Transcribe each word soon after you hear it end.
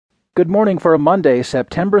Good morning for Monday,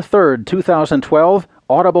 September 3rd, 2012.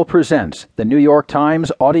 Audible presents the New York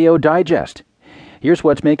Times Audio Digest. Here's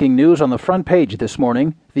what's making news on the front page this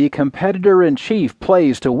morning. The competitor-in-chief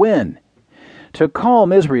plays to win. To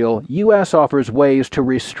calm Israel, U.S. offers ways to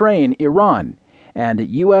restrain Iran. And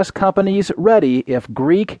U.S. companies ready if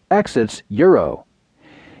Greek exits Euro.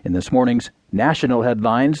 In this morning's national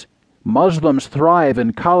headlines, Muslims thrive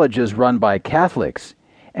in colleges run by Catholics.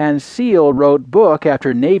 And SEAL wrote book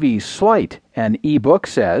after Navy slight, an e-book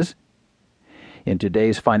says. In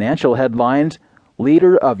today's financial headlines,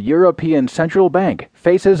 leader of European Central Bank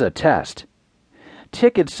faces a test.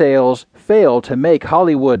 Ticket sales fail to make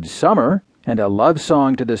Hollywood summer, and a love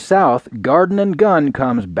song to the South, Garden and Gun,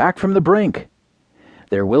 comes back from the brink.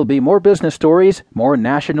 There will be more business stories, more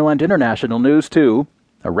national and international news too.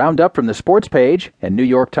 A roundup from the sports page and New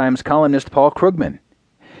York Times columnist Paul Krugman.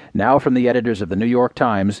 Now from the editors of the New York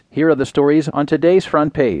Times, here are the stories on today's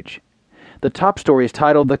front page. The top story is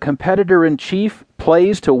titled The Competitor-in-Chief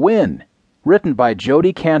Plays to Win, written by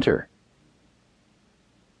Jody Cantor.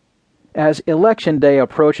 As Election Day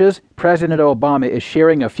approaches, President Obama is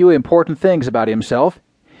sharing a few important things about himself.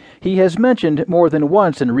 He has mentioned more than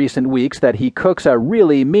once in recent weeks that he cooks a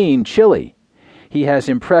really mean chili. He has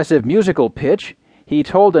impressive musical pitch. He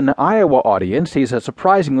told an Iowa audience he's a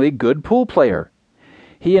surprisingly good pool player.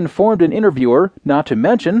 He informed an interviewer not to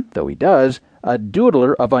mention, though he does, a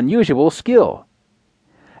doodler of unusual skill.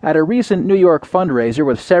 At a recent New York fundraiser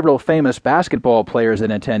with several famous basketball players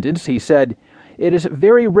in attendance, he said, "It is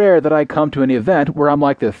very rare that I come to an event where I'm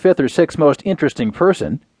like the fifth or sixth most interesting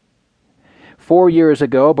person." 4 years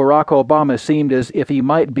ago, Barack Obama seemed as if he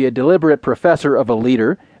might be a deliberate professor of a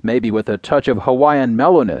leader, maybe with a touch of Hawaiian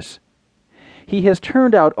mellowness. He has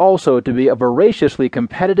turned out also to be a voraciously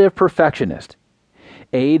competitive perfectionist.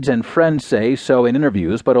 Aides and friends say so in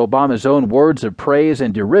interviews, but Obama's own words of praise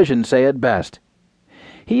and derision say it best.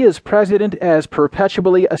 He is president as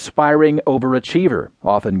perpetually aspiring overachiever,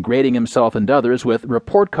 often grading himself and others with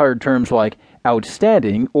report card terms like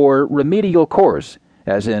outstanding or remedial course,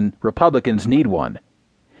 as in Republicans need one.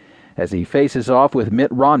 As he faces off with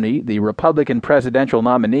Mitt Romney, the Republican presidential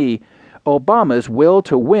nominee, Obama's will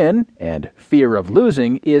to win and fear of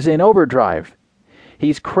losing is in overdrive.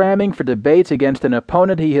 He's cramming for debates against an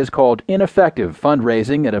opponent he has called ineffective,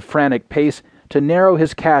 fundraising at a frantic pace to narrow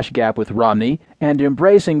his cash gap with Romney, and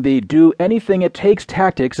embracing the do-anything-it-takes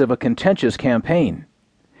tactics of a contentious campaign.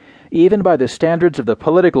 Even by the standards of the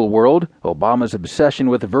political world, Obama's obsession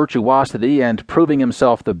with virtuosity and proving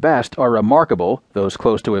himself the best are remarkable, those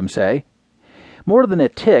close to him say. More than a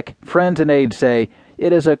tic, friends and aides say,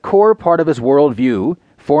 it is a core part of his worldview,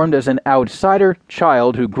 formed as an outsider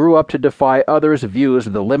child who grew up to defy others' views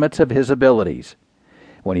of the limits of his abilities.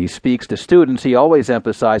 When he speaks to students, he always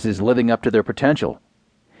emphasizes living up to their potential.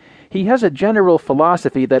 He has a general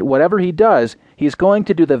philosophy that whatever he does, he's going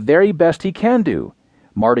to do the very best he can do,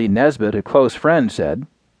 Marty Nesbitt, a close friend, said.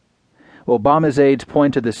 Obama's aides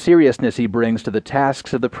point to the seriousness he brings to the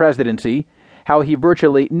tasks of the presidency, how he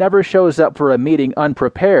virtually never shows up for a meeting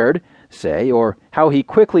unprepared, say, or how he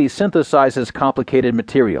quickly synthesizes complicated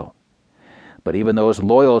material. But even those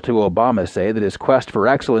loyal to Obama say that his quest for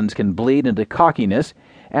excellence can bleed into cockiness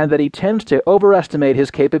and that he tends to overestimate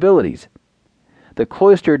his capabilities. The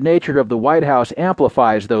cloistered nature of the White House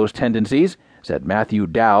amplifies those tendencies, said Matthew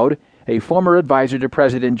Dowd, a former advisor to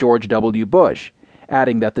President George W. Bush,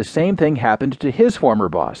 adding that the same thing happened to his former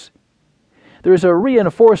boss. There's a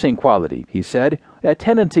reinforcing quality, he said, a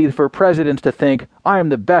tendency for presidents to think, I am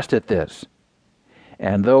the best at this.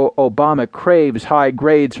 And though Obama craves high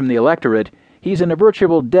grades from the electorate, he's in a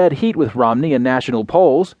virtual dead heat with Romney in national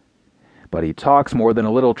polls. But he talks more than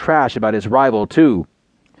a little trash about his rival, too.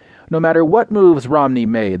 No matter what moves Romney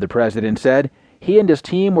made, the president said, he and his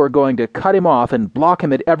team were going to cut him off and block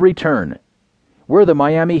him at every turn. We're the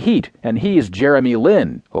Miami Heat, and he's Jeremy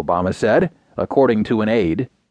Lin, Obama said, according to an aide.